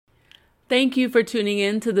Thank you for tuning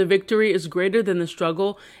in to the Victory is Greater Than the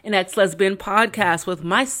Struggle, an ex-lesbian podcast with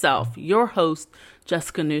myself, your host,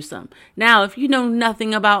 Jessica Newsom. Now, if you know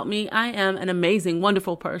nothing about me, I am an amazing,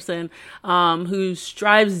 wonderful person who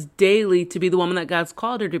strives daily to be the woman that God's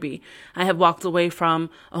called her to be. I have walked away from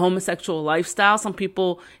a homosexual lifestyle. Some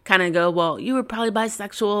people kind of go, well, you were probably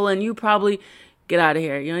bisexual and you probably... Get out of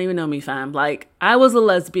here. You don't even know me, fam. Like, I was a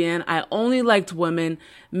lesbian. I only liked women.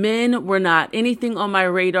 Men were not anything on my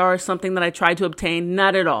radar, something that I tried to obtain.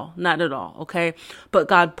 Not at all. Not at all. Okay. But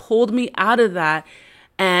God pulled me out of that.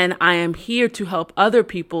 And I am here to help other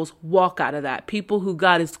people's walk out of that. People who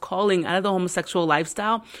God is calling out of the homosexual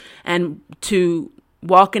lifestyle and to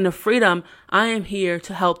walk into freedom. I am here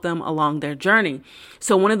to help them along their journey.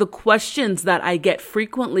 So one of the questions that I get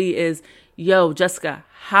frequently is, yo, Jessica,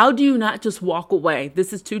 how do you not just walk away?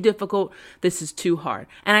 This is too difficult. This is too hard.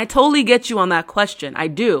 And I totally get you on that question. I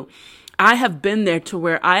do. I have been there to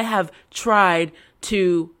where I have tried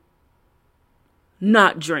to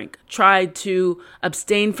not drink, tried to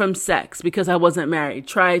abstain from sex because I wasn't married,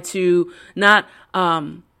 tried to not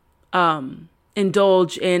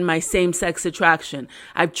indulge in my same-sex attraction.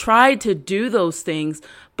 I've tried to do those things,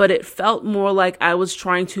 but it felt more like I was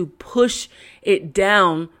trying to push it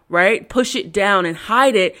down, right? Push it down and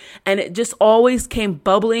hide it. And it just always came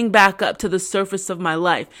bubbling back up to the surface of my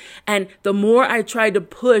life. And the more I tried to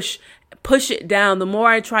push it down, the more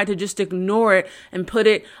I tried to just ignore it and put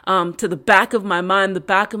it to the back of my mind, the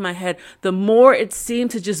back of my head, the more it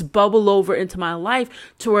seemed to just bubble over into my life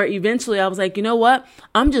to where eventually I was like, you know what?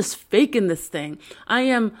 I'm just faking this thing. I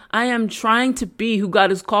am trying to be who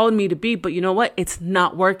God has called me to be, but you know what? It's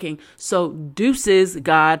not working. So deuces,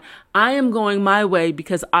 God. I am going my way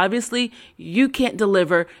because obviously you can't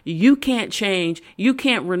deliver, you can't change, you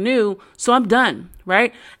can't renew. So I'm done,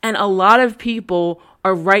 right? And a lot of people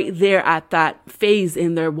are right there at that phase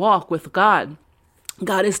in their walk with God.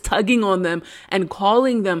 God is tugging on them and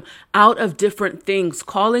calling them out of different things,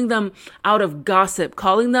 calling them out of gossip,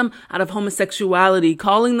 calling them out of homosexuality,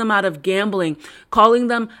 calling them out of gambling, calling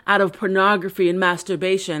them out of pornography and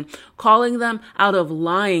masturbation, calling them out of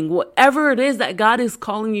lying. Whatever it is that God is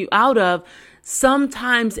calling you out of,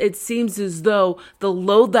 sometimes it seems as though the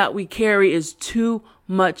load that we carry is too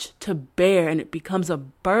much to bear, and it becomes a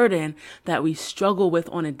burden that we struggle with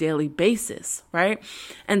on a daily basis, right?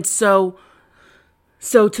 And so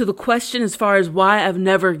to the question as far as why I've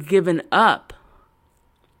never given up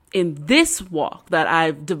in this walk that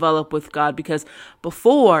I've developed with God, because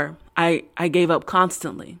before I gave up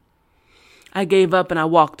constantly. I gave up and I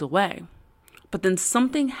walked away. But then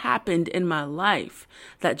something happened in my life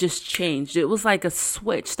that just changed. It was like a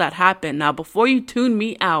switch that happened. Now, before you tune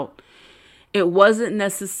me out, it wasn't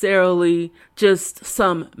necessarily just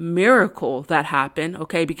some miracle that happened,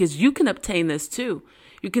 okay? Because you can obtain this too.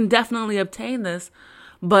 You can definitely obtain this.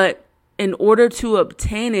 But in order to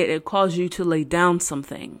obtain it, it calls you to lay down some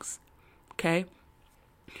things, okay?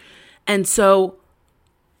 And so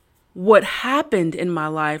what happened in my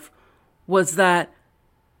life was that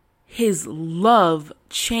His love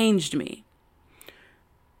changed me.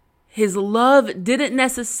 His love didn't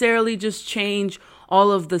necessarily just change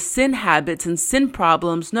all of the sin habits and sin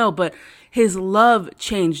problems. No, but His love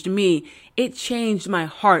changed me. It changed my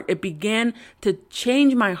heart. It began to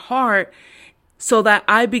change my heart so that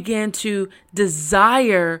I began to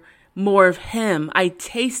desire more of Him. I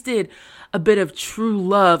tasted a bit of true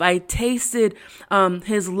love. I tasted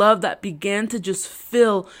His love that began to just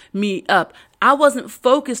fill me up. I wasn't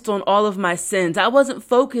focused on all of my sins. I wasn't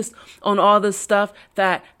focused on all the stuff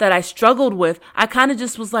that I struggled with. I kind of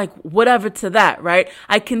just was like, whatever to that, right?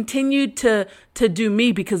 I continued to do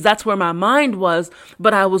me because that's where my mind was,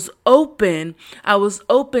 but I was open. I was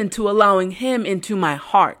open to allowing Him into my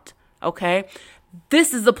heart. Okay.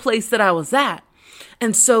 This is the place that I was at.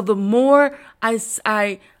 And so the more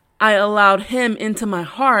I allowed Him into my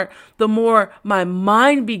heart, the more my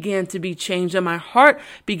mind began to be changed and my heart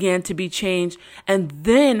began to be changed. And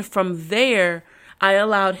then from there, I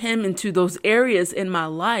allowed Him into those areas in my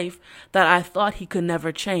life that I thought He could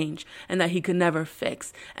never change and that He could never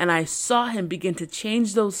fix. And I saw Him begin to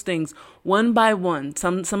change those things one by one,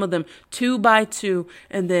 some of them 2 by 2.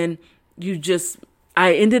 And then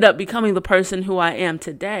I ended up becoming the person who I am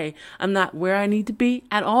today. I'm not where I need to be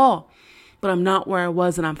at all, but I'm not where I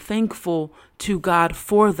was, and I'm thankful to God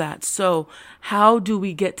for that. So how do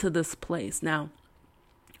we get to this place? Now,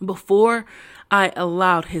 before I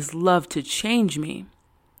allowed His love to change me,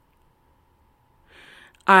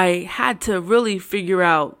 I had to really figure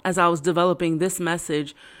out, as I was developing this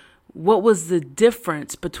message, what was the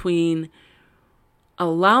difference between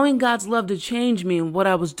allowing God's love to change me and what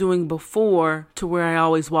I was doing before to where I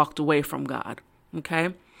always walked away from God.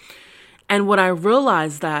 Okay. And what I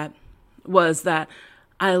realized that was that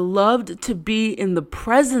I loved to be in the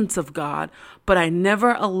presence of God, but I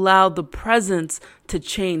never allowed the presence to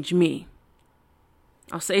change me.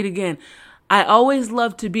 I'll say it again. I always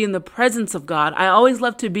loved to be in the presence of God. I always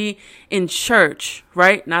loved to be in church,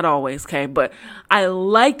 right? Not always, okay? But I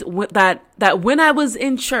liked that when I was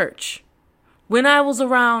in church, when I was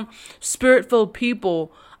around spirit-filled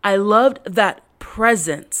people, I loved that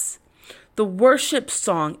presence. The worship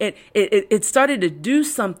song, it started to do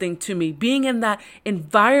something to me. Being in that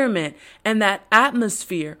environment and that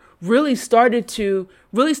atmosphere really started to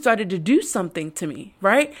do something to me,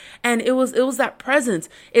 right? And it was that presence.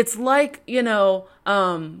 It's like,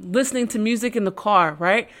 listening to music in the car,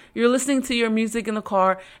 right? You're listening to your music in the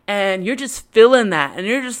car and you're just feeling that. And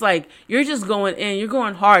you're just going in, you're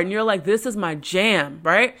going hard and you're like, this is my jam,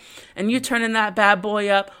 right? And you're turning that bad boy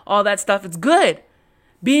up, all that stuff. It's good.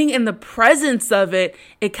 Being in the presence of it,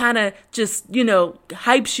 it kind of just,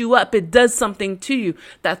 hypes you up. It does something to you.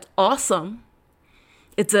 That's awesome.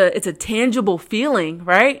 It's a tangible feeling,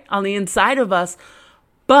 right? On the inside of us.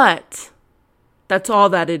 But that's all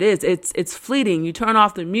that it is. It's fleeting. You turn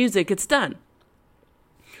off the music, it's done.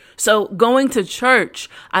 So going to church,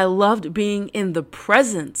 I loved being in the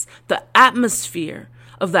presence, the atmosphere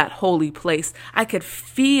of that holy place. I could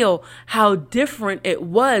feel how different it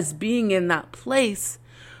was being in that place.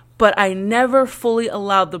 But I never fully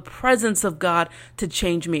allowed the presence of God to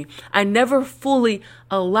change me. I never fully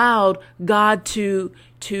allowed God to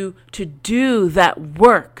do that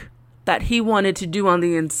work that he wanted to do on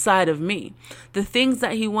the inside of me. The things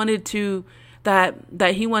that he wanted to,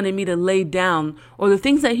 that he wanted me to lay down, or the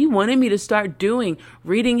things that he wanted me to start doing,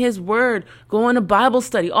 reading his word, going to Bible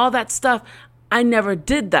study, all that stuff. I never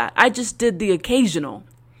did that. I just did the occasional.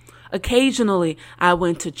 Occasionally, I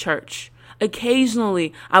went to church.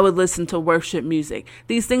 Occasionally, I would listen to worship music.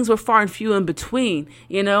 These things were far and few in between.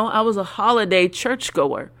 I was a holiday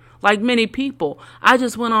churchgoer, like many people. I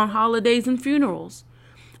just went on holidays and funerals.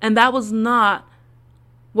 And that was not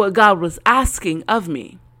what God was asking of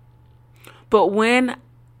me. But when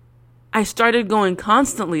I started going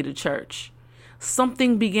constantly to church,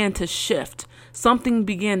 something began to shift. Something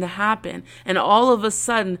began to happen. And all of a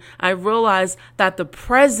sudden, I realized that the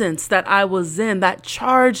presence that I was in, that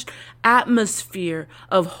charged atmosphere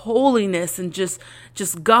of holiness and just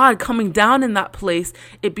God coming down in that place,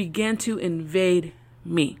 it began to invade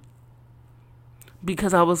me.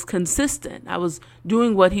 Because I was consistent. I was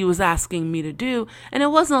doing what he was asking me to do. And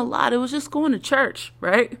it wasn't a lot. It was just going to church,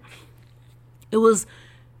 right? It was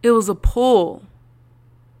a pull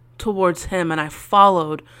towards him, and I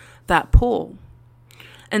followed that pull.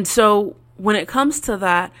 And so when it comes to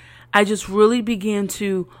that, I just really began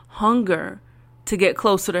to hunger to get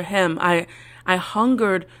closer to him. I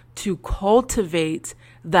hungered to cultivate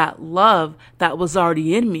that love that was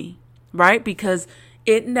already in me, right? Because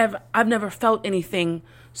I've never felt anything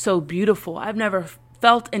so beautiful. I've never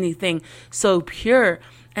felt anything so pure.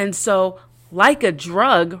 And so like a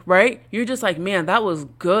drug, right? You're just like, man, that was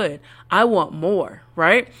good. I want more,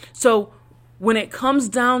 right? So when it comes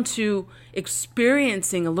down to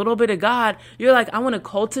experiencing a little bit of God, you're like, I want to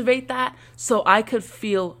cultivate that so I could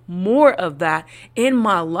feel more of that in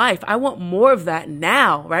my life. I want more of that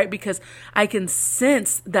now, right? Because I can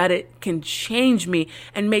sense that it can change me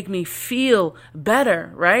and make me feel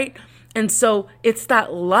better, right? And so it's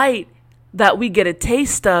that light that we get a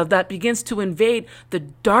taste of that begins to invade the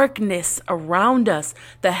darkness around us,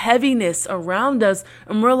 the heaviness around us.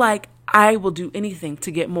 And we're like, I will do anything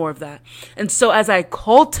to get more of that. And so as I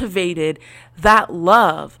cultivated that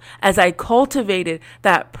love, as I cultivated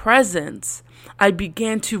that presence, I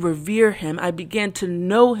began to revere him. I began to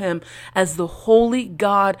know him as the holy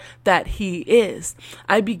God that he is.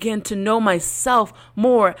 I began to know myself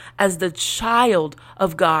more as the child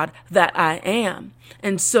of God that I am.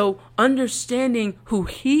 And so understanding who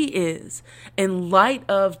he is in light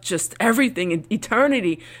of just everything in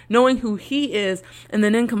eternity, knowing who he is, and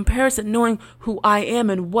then in comparison, knowing who I am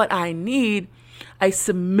and what I need, I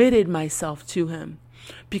submitted myself to him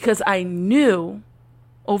because I knew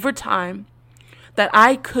over time that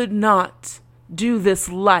I could not do this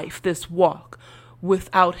life, this walk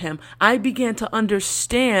without him. I began to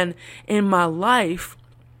understand in my life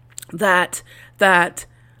that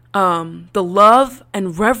the love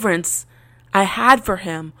and reverence I had for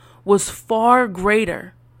him was far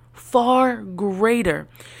greater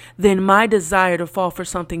than my desire to fall for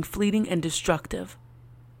something fleeting and destructive.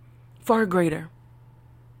 Far greater.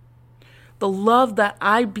 The love that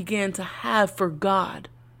I began to have for God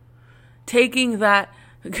taking that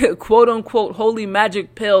quote unquote holy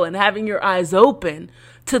magic pill and having your eyes open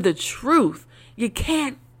to the truth, you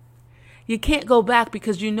can't go back,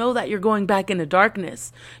 because you know that you're going back into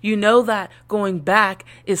darkness. You know that going back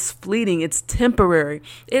is fleeting. It's temporary.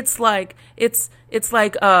 It's like just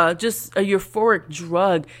a euphoric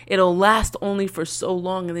drug. It'll last only for so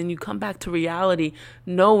long, and then you come back to reality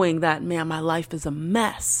knowing that, man, my life is a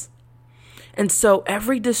mess. And so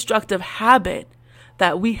every destructive habit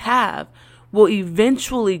that we have will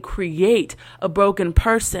eventually create a broken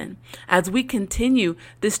person. As we continue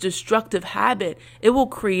this destructive habit, it will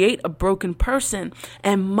create a broken person.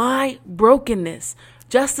 And my brokenness,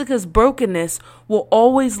 Jessica's brokenness, will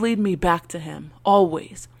always lead me back to him.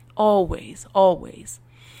 Always, always, always.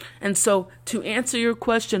 And so to answer your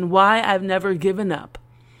question, why I've never given up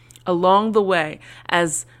along the way,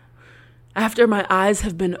 as after my eyes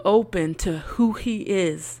have been opened to who he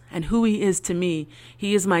is and who he is to me,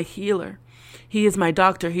 he is my healer. He is my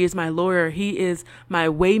doctor. He is my lawyer. He is my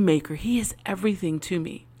way maker. He is everything to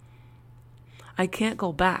me. I can't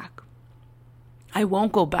go back. I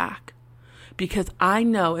won't go back, because I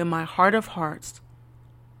know in my heart of hearts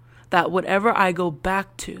that whatever I go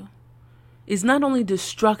back to is not only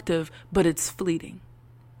destructive, but it's fleeting.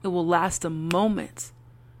 It will last a moment.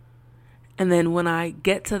 And then when I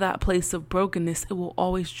get to that place of brokenness, it will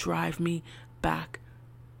always drive me back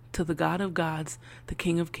to the God of gods, the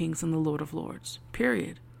King of kings, and the Lord of lords.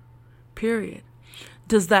 Period. Period.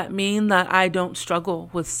 Does that mean that I don't struggle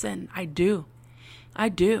with sin? I do. I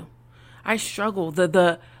struggle.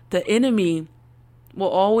 The enemy will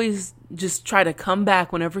always just try to come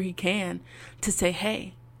back whenever he can to say,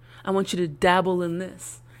 hey, I want you to dabble in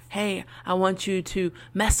this. Hey, I want you to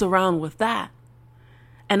mess around with that.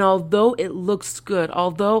 And although it looks good,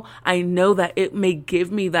 although I know that it may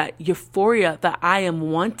give me that euphoria that I am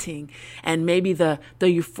wanting, and maybe the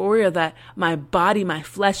euphoria that my body, my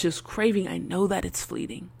flesh is craving, I know that it's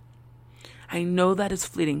fleeting. I know that it's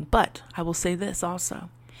fleeting. But I will say this also.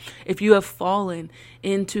 If you have fallen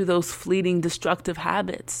into those fleeting destructive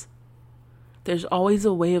habits, there's always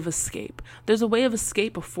a way of escape. There's a way of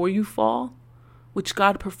escape before you fall, which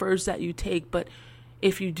God prefers that you take. But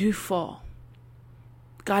if you do fall,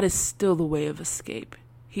 God is still the way of escape.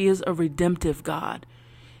 He is a redemptive God.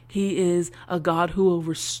 He is a God who will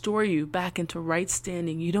restore you back into right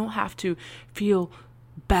standing. You don't have to feel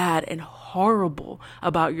bad and horrible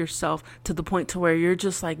about yourself to the point to where you're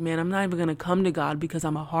just like, man, I'm not even going to come to God because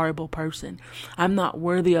I'm a horrible person. I'm not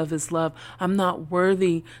worthy of his love. I'm not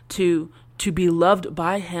worthy to be loved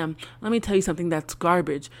by him. Let me tell you something that's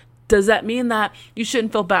garbage. Does that mean that you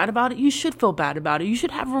shouldn't feel bad about it? You should feel bad about it. You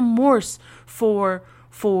should have remorse for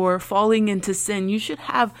falling into sin. You should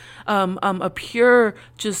have a pure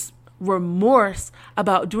just remorse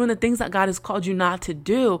about doing the things that God has called you not to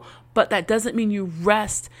do. But that doesn't mean you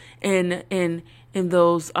rest in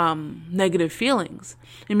those negative feelings.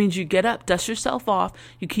 It means you get up, dust yourself off,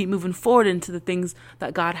 you keep moving forward into the things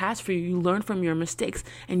that God has for you. You learn from your mistakes,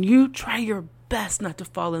 and you try your best not to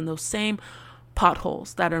fall in those same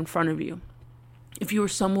potholes that are in front of you. If you are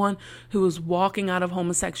someone who is walking out of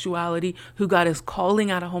homosexuality, who God is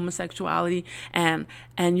calling out of homosexuality, and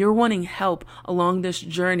you're wanting help along this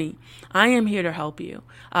journey, I am here to help you.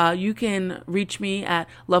 You can reach me at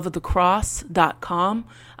loveofthecross.com.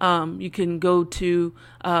 You can go to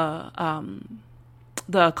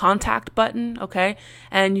the contact button, okay?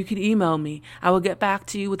 And you can email me. I will get back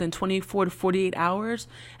to you within 24 to 48 hours,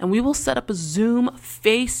 and we will set up a Zoom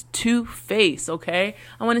face-to-face, okay?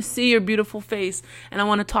 I want to see your beautiful face, and I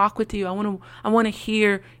want to talk with you. I want to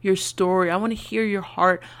hear your story. I want to hear your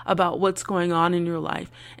heart about what's going on in your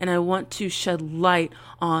life, and I want to shed light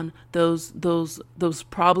on those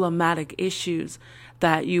problematic issues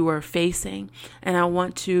that you are facing. And I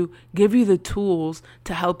want to give you the tools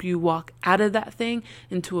to help you walk out of that thing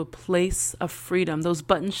into a place of freedom. Those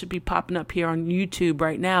buttons should be popping up here on YouTube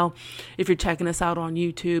right now. If you're checking us out on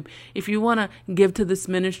YouTube, if you want to give to this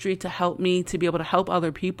ministry to help me to be able to help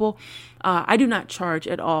other people, I do not charge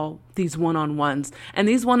at all these one-on-ones. And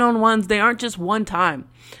these one-on-ones, they aren't just one time.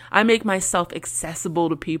 I make myself accessible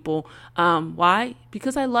to people. Why?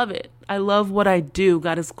 Because I love it. I love what I do.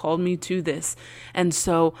 God has called me to this. And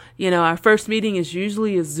so, our first meeting is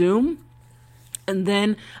usually a Zoom. And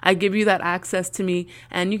then I give you that access to me,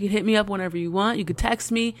 and you can hit me up whenever you want. You could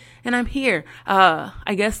text me, and I'm here.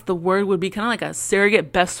 I guess the word would be kind of like a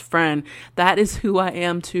surrogate best friend. That is who I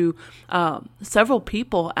am to several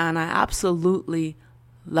people, and I absolutely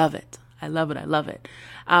love it. I love it. I love it.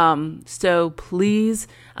 So please,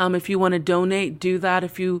 if you want to donate, do that.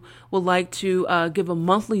 If you would like to give a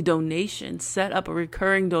monthly donation, set up a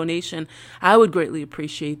recurring donation, I would greatly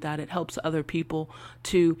appreciate that. It helps other people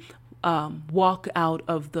to walk out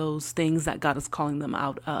of those things that God is calling them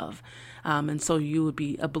out of. And so you would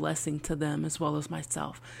be a blessing to them as well as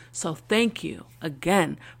myself. So thank you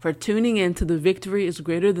again for tuning in to The Victory is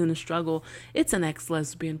Greater Than the Struggle. It's an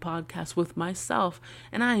ex-lesbian podcast with myself,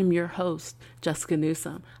 and I am your host, Jessica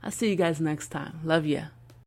Newsom. I'll see you guys next time. Love ya.